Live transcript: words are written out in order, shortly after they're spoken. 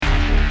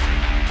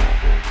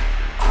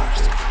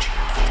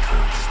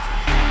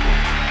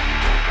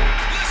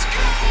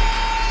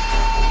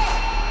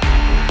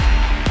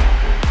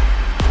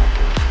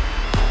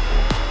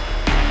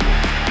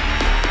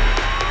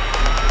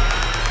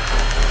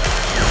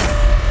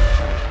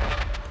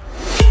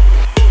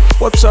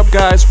What's up,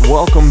 guys?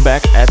 Welcome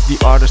back at the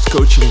Artist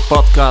Coaching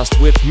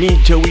Podcast with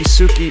me, Joey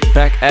Suki,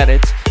 back at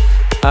it.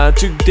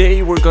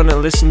 Today we're gonna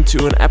listen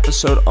to an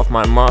episode of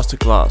my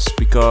masterclass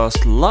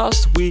because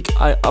last week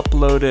I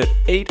uploaded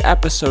 8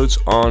 episodes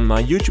on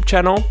my YouTube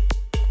channel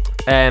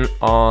and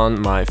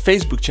on my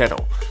Facebook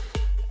channel.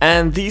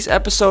 And these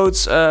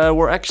episodes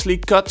were actually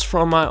cut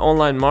from my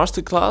online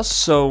masterclass.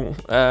 So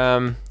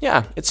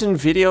it's in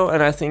video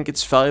and I think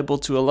it's valuable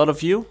to a lot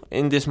of you.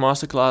 In this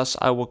masterclass,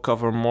 I will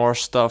cover more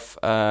stuff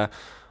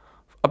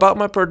about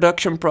my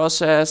production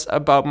process,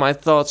 about my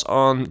thoughts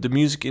on the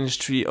music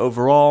industry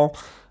overall.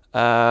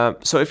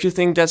 So if you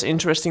think that's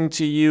interesting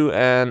to you,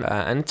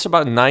 and it's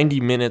about 90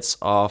 minutes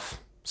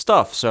of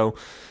stuff. So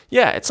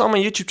yeah, it's on my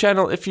YouTube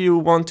channel. If you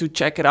want to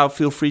check it out,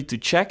 feel free to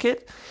check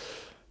it.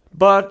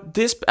 But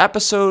this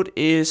episode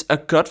is a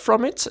cut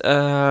from it,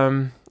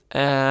 and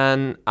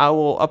I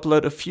will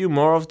upload a few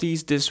more of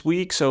these this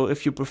week. So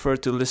if you prefer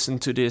to listen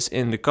to this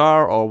in the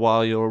car or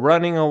while you're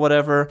running or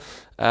whatever,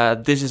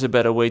 this is a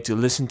better way to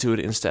listen to it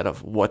instead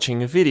of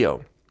watching a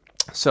video.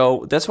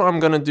 So that's what I'm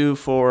gonna do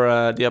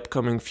for the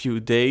upcoming few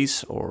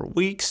days or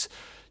weeks.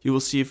 You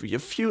will see a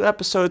few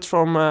episodes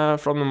from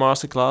the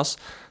masterclass.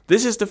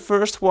 This is the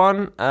first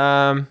one.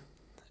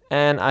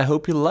 And I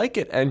hope you like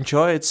it,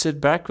 enjoy it, sit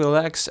back,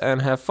 relax,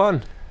 and have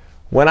fun.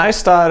 When I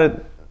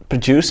started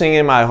producing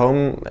at my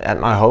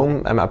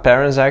my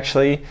parents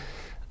actually,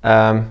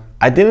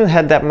 I didn't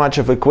have that much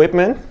of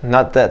equipment,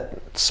 not that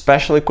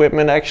special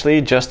equipment actually,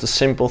 just the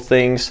simple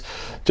things,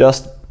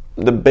 just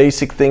the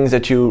basic things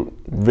that you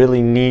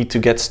really need to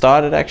get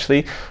started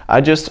actually.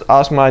 I just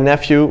asked my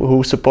nephew,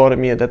 who supported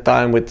me at that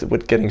time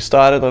with getting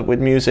started with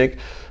music,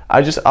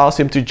 I just asked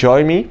him to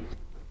join me.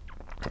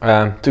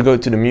 To go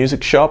to the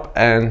music shop,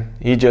 and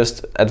he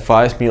just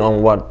advised me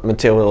on what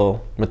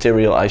material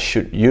I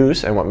should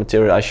use and what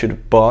material I should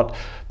have bought,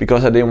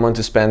 because I didn't want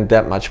to spend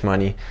that much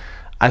money.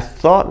 I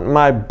thought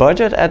my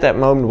budget at that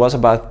moment was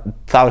about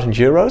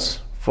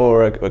 €1,000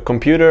 for a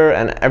computer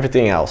and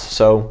everything else,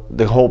 so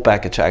the whole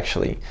package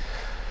actually.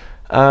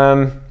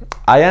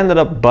 I ended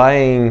up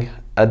buying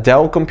a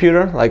Dell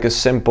computer, like a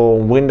simple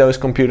Windows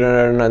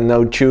computer,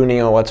 no tuning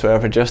or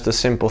whatsoever, just a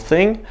simple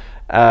thing.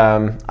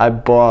 I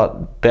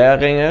bought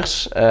Behringer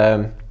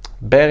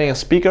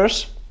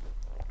speakers.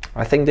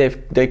 I think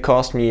they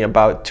cost me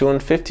about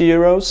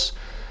 €250.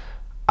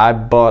 I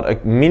bought a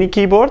mini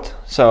keyboard,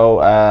 so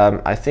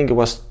I think it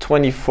was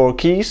 24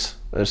 keys.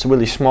 It's a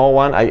really small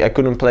one. I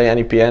couldn't play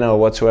any piano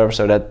whatsoever,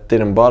 so that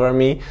didn't bother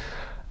me.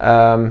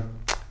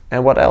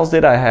 And what else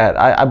did I have?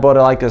 I bought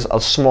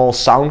a small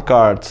sound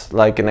card,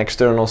 like an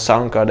external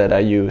sound card that I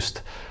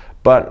used,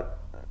 but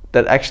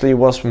that actually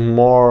was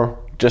more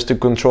just to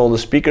control the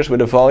speakers with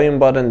a volume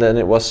button than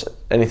it was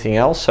anything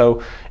else.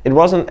 So it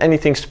wasn't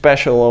anything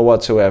special or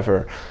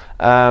whatsoever.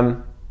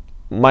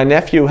 My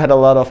nephew had a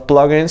lot of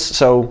plugins,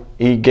 so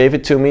he gave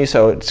it to me,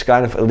 so it's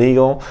kind of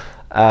illegal.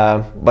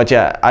 But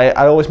yeah,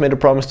 I always made a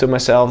promise to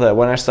myself that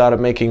when I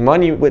started making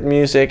money with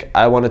music,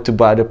 I wanted to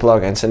buy the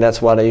plugins, and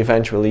that's what I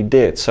eventually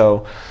did.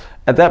 So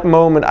at that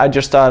moment, I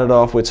just started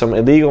off with some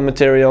illegal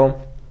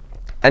material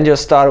and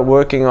just started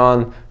working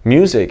on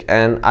music.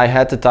 And I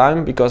had the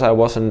time because I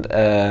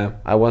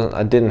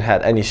didn't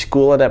have any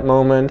school at that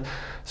moment,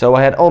 so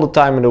I had all the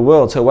time in the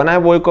world. So when I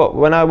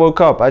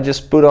woke up, I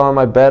just put on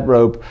my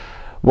bedrobe,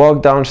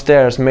 walked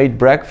downstairs, made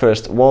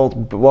breakfast,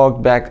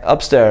 walked back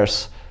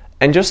upstairs,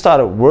 and just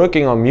started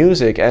working on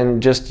music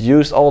and just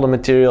used all the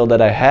material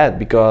that I had,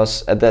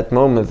 because at that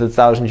moment the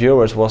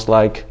 €1,000 was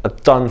like a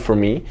ton for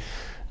me.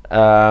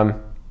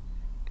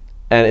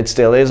 And it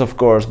still is, of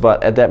course,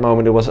 but at that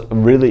moment it was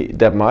really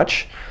that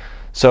much.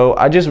 So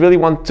I just really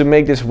wanted to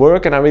make this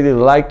work, and I really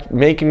liked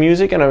making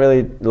music, and I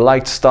really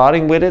liked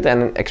starting with it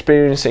and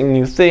experiencing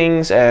new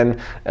things and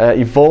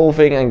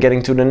evolving and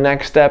getting to the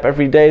next step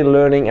every day,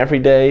 learning every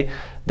day.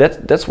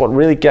 That's what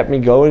really kept me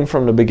going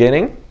from the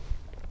beginning.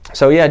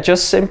 So yeah,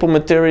 just simple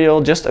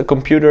material, just a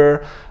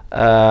computer,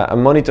 a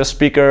monitor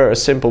speaker, a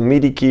simple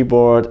MIDI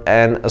keyboard,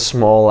 and a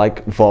small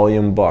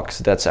volume box.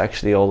 That's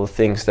actually all the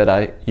things that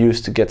I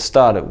used to get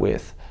started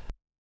with.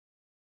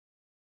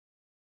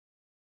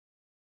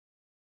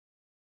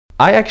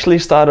 I actually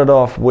started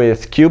off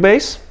with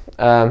Cubase,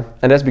 and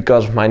that's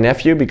because of my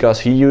nephew, because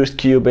he used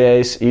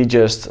Cubase. He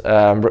just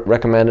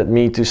recommended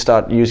me to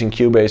start using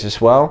Cubase as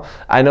well.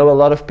 I know a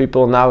lot of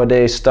people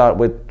nowadays start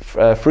with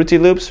Fruity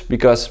Loops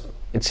because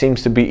it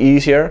seems to be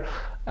easier.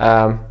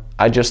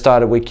 I just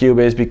started with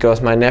Cubase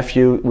because my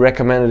nephew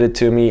recommended it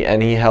to me,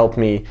 and he helped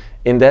me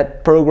in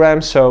that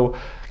program. So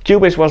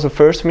Cubase was the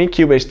first for me,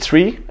 Cubase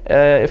 3,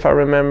 if I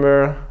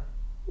remember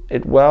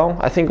it well.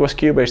 I think it was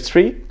Cubase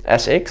 3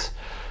 SX.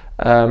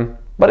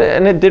 But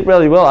it did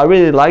really well. I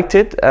really liked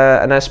it,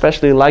 and I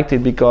especially liked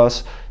it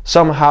because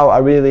somehow I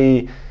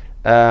really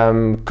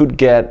could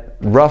get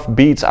rough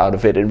beats out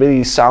of it. It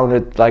really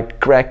sounded like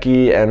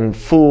cracky and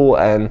full,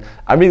 and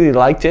I really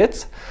liked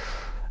it.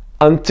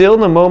 Until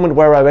the moment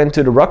where I went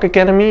to the Rock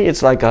Academy.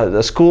 It's like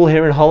a school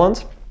here in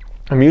Holland,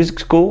 a music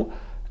school,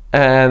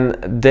 and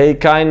they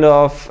kind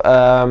of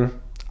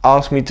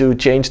asked me to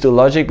change to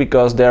Logic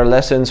because their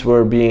lessons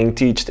were being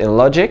taught in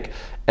Logic,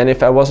 and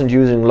if I wasn't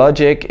using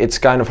Logic, it's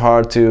kind of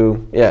hard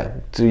to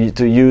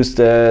use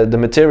the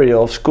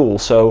material of school.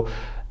 So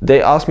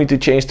they asked me to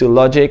change to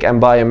Logic and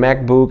buy a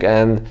MacBook,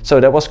 and so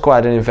that was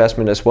quite an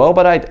investment as well,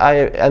 but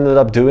I ended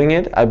up doing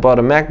it. I bought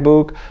a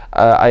MacBook,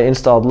 I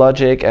installed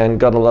Logic and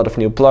got a lot of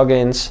new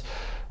plugins,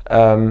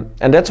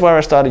 and that's where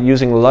I started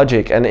using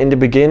Logic. And in the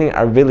beginning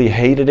I really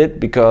hated it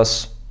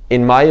because,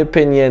 in my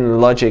opinion,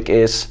 Logic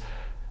is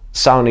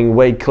sounding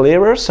way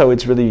clearer, so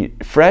it's really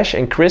fresh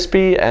and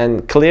crispy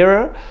and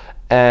clearer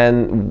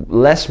and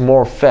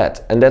more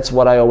fat, and that's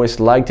what I always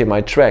liked in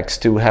my tracks,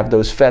 to have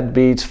those fat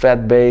beats,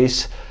 fat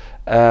bass.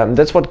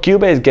 That's what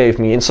Cubase gave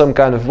me in some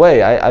kind of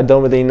way. I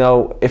don't really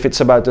know if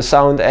it's about the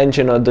sound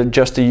engine or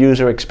just the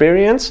user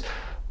experience,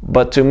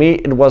 but to me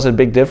it was a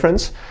big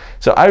difference.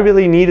 So I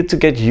really needed to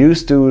get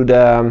used to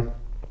the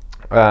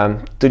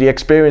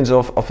experience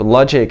of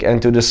Logic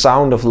and to the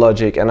sound of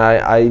Logic, and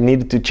I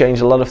needed to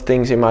change a lot of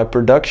things in my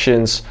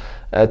productions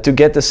to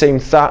get the same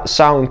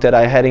sound that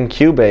I had in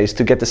Cubase,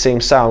 to get the same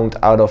sound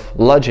out of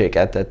Logic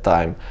at that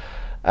time.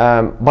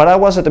 But I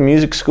was at the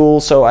music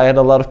school, so I had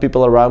a lot of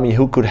people around me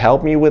who could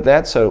help me with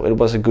that, so it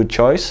was a good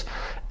choice.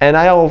 And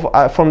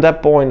from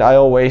that point I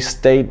always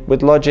stayed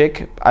with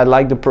Logic. I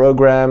like the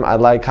program, I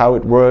like how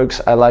it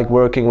works, I like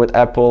working with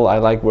Apple, I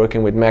like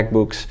working with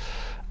MacBooks.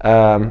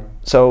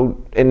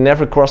 So it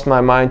never crossed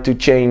my mind to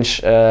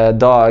change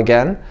DAW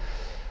again.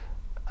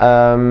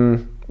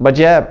 But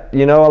yeah,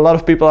 you know, a lot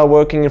of people are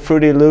working in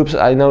Fruity Loops.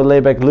 I know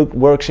Layback Luke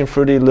works in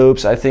Fruity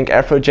Loops. I think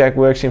Afrojack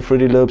works in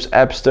Fruity Loops,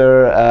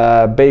 Appster,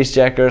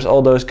 Bassjackers,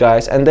 all those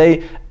guys, and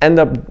they end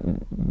up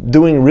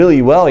doing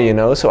really well, you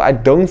know. So I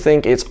don't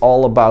think it's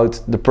all about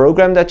the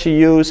program that you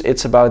use.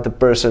 It's about the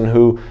person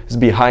who is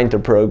behind the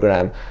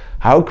program.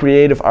 How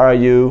creative are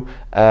you?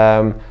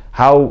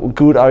 How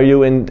good are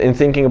you in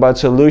thinking about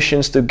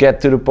solutions to get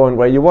to the point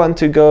where you want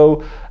to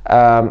go?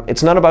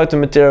 It's not about the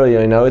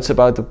material, you know, it's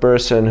about the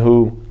person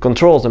who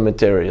controls the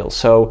material.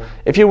 So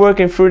if you work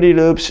in Fruity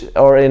Loops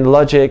or in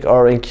Logic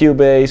or in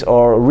Cubase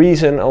or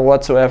Reason or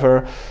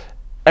whatsoever,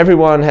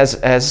 everyone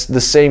has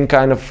the same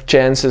kind of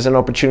chances and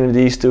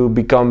opportunities to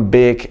become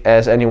big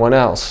as anyone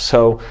else.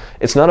 So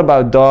it's not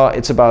about DAW,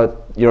 it's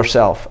about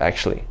yourself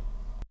actually.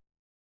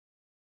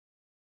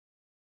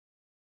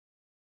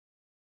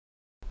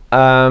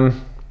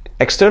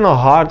 External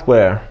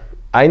hardware,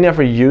 I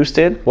never used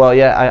it. Well,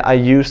 yeah, I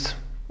used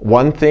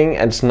one thing,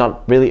 and it's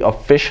not really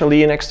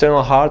officially an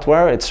external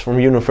hardware. It's from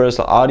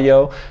Universal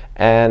Audio,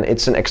 and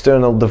it's an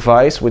external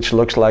device which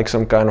looks like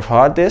some kind of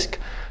hard disk,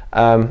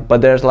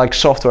 but there's like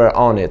software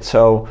on it,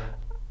 so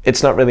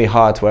it's not really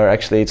hardware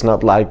actually. It's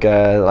not like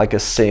a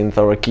synth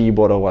or a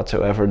keyboard or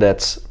whatsoever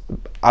that's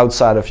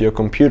outside of your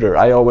computer.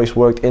 I always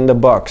worked in the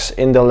box,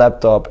 in the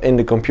laptop, in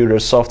the computer,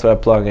 software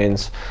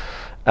plugins.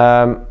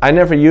 I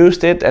never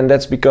used it, and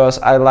that's because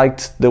I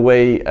liked the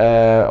way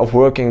of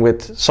working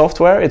with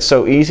software. It's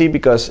so easy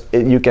because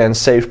you can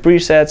save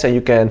presets and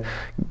you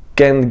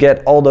can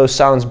get all those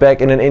sounds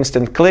back in an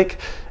instant click.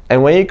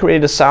 And when you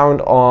create a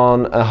sound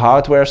on a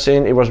hardware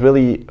synth, it was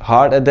really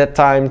hard at that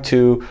time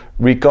to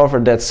recover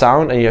that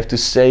sound, and you have to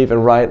save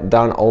and write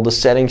down all the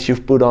settings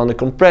you've put on the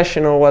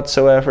compression or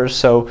whatsoever.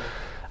 So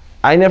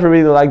I never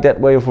really liked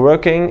that way of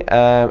working,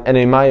 and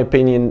in my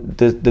opinion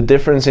the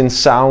difference in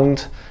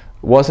sound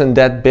wasn't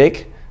that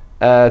big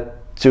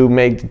to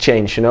make the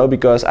change, you know,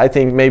 because I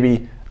think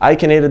maybe I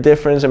can hear the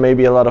difference and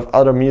maybe a lot of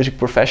other music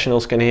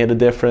professionals can hear the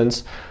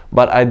difference,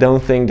 but I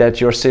don't think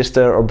that your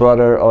sister or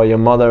brother or your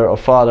mother or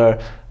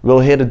father will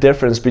hear the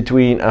difference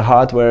between a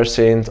hardware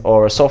synth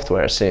or a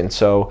software synth.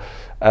 So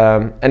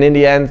and in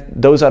the end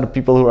those are the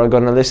people who are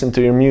going to listen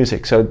to your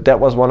music. So that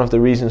was one of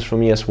the reasons for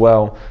me as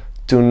well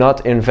to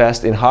not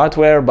invest in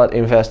hardware but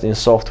invest in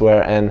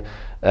software, and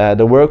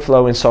the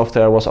workflow in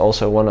software was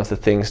also one of the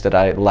things that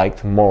I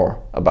liked more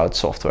about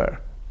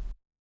software.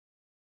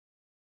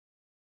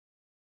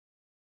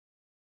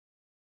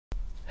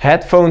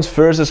 Headphones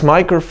versus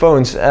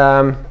microphones.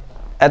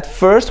 At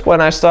first, when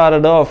I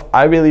started off,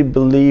 I really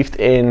believed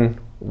in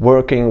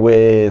working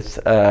with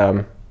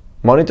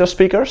monitor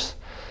speakers,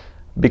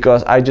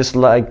 because I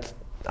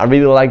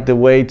really liked the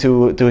way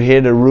to hear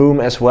the room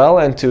as well,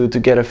 and to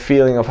get a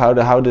feeling of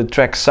how the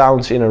track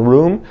sounds in a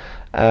room.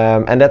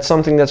 And that's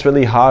something that's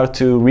really hard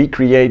to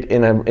recreate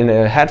in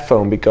a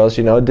headphone, because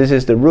you know this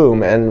is the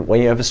room, and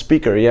when you have a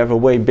speaker you have a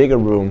way bigger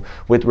room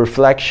with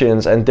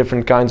reflections and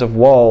different kinds of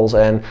walls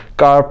and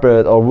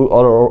carpet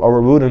or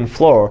a wooden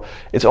floor.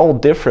 It's all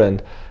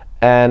different,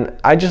 and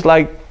I just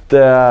like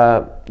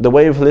the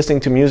way of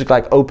listening to music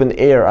like open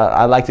ear.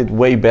 I liked it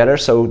way better,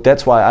 so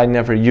that's why I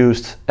never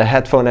used a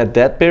headphone at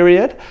that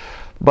period.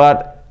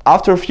 But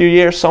after a few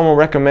years someone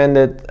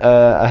recommended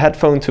a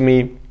headphone to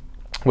me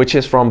which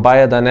is from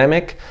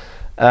Biodynamic,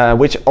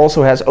 which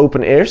also has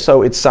open ear,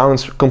 so it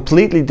sounds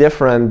completely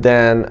different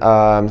than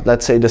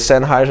let's say the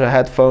Sennheiser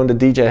headphone, the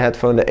DJ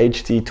headphone, the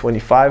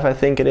HT25 I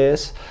think it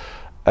is.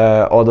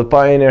 or the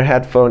Pioneer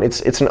headphone,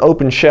 it's an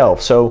open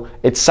shelf, so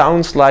it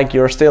sounds like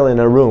you're still in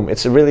a room.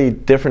 It's a really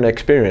different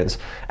experience.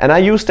 And I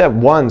used that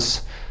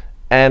once,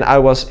 and I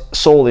was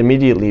sold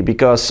immediately,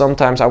 because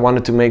sometimes I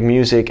wanted to make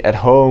music at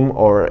home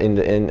or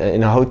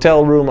in a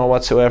hotel room or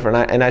whatsoever,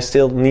 and I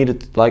still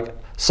needed like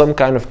some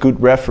kind of good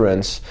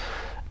reference.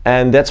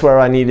 And that's where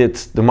I needed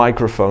the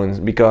microphones,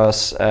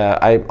 because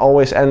I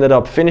always ended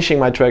up finishing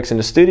my tracks in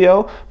the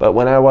studio, but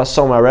when I was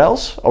somewhere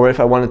else, or if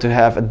I wanted to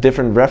have a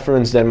different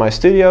reference than my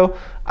studio,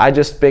 I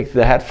just picked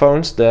the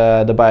headphones,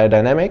 the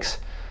Biodynamics,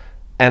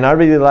 and I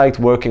really liked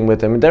working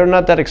with them. They're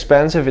not that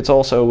expensive, it's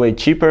also a way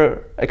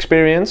cheaper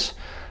experience.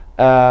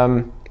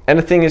 And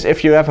the thing is,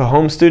 if you have a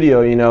home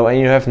studio, you know, and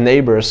you have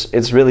neighbors,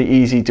 it's really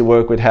easy to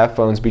work with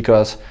headphones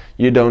because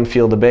you don't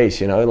feel the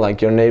bass, you know,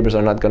 like your neighbors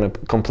are not going to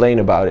complain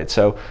about it.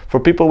 So for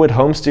people with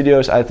home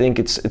studios, I think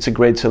it's a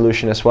great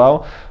solution as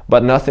well,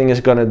 but nothing is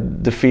going to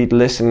defeat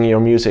listening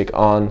your music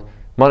on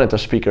monitor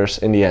speakers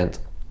in the end.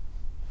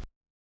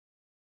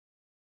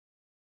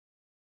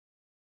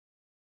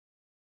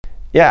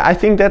 Yeah, I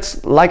think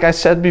that's, like I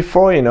said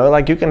before, you know,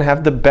 like you can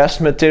have the best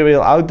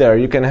material out there,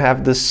 you can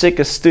have the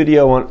sickest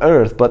studio on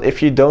earth, but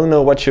if you don't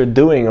know what you're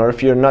doing, or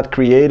if you're not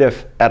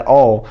creative at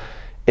all,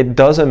 it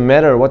doesn't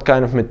matter what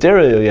kind of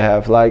material you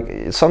have.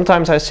 Like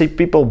sometimes I see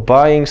people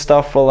buying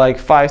stuff for like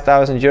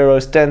 5,000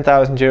 euros,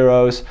 10,000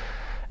 euros,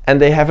 and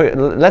they have a,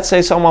 let's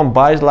say someone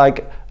buys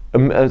like a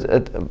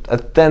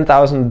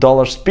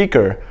 $10,000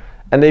 speaker,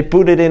 and they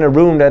put it in a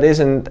room that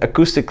isn't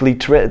acoustically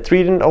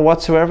treated or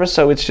whatsoever,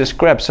 so it's just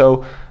crap.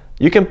 So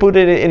you can put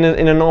it in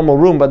a normal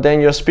room, but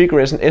then your speaker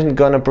isn't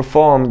gonna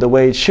perform the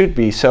way it should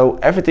be. So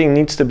everything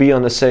needs to be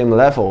on the same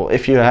level.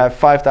 If you have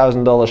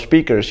 $5,000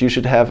 speakers, you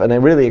should have a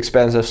really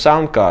expensive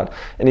sound card.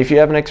 And if you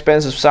have an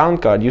expensive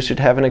sound card, you should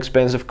have an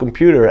expensive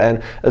computer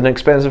and an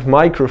expensive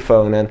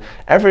microphone. And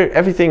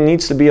everything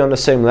needs to be on the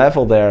same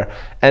level there.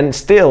 And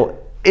still,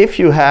 if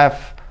you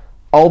have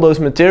all those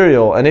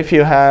material, and if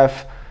you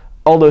have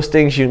all those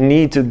things you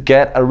need to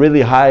get a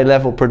really high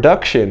level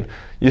production,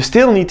 you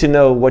still need to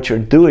know what you're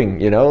doing,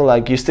 you know,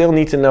 like you still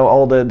need to know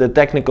all the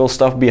technical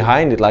stuff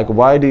behind it, like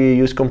why do you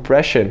use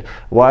compression,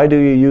 why do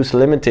you use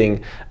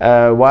limiting,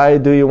 why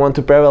do you want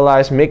to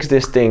parallelize mix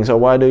these things, or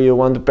why do you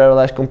want to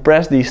parallelize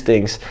compress these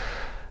things.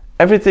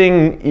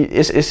 Everything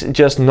is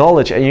just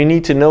knowledge, and you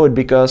need to know it,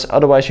 because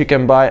otherwise you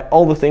can buy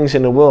all the things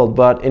in the world,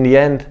 but in the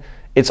end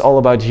it's all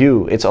about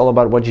you. It's all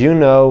about what you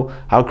know,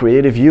 how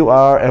creative you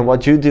are, and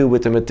what you do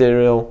with the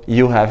material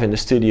you have in the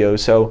studio.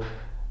 So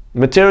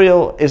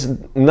material is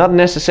not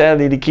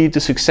necessarily the key to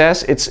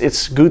success.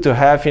 It's good to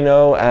have, you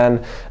know,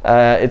 and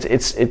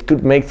it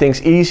could make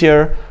things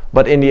easier,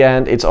 but in the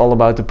end it's all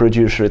about the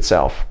producer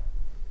itself.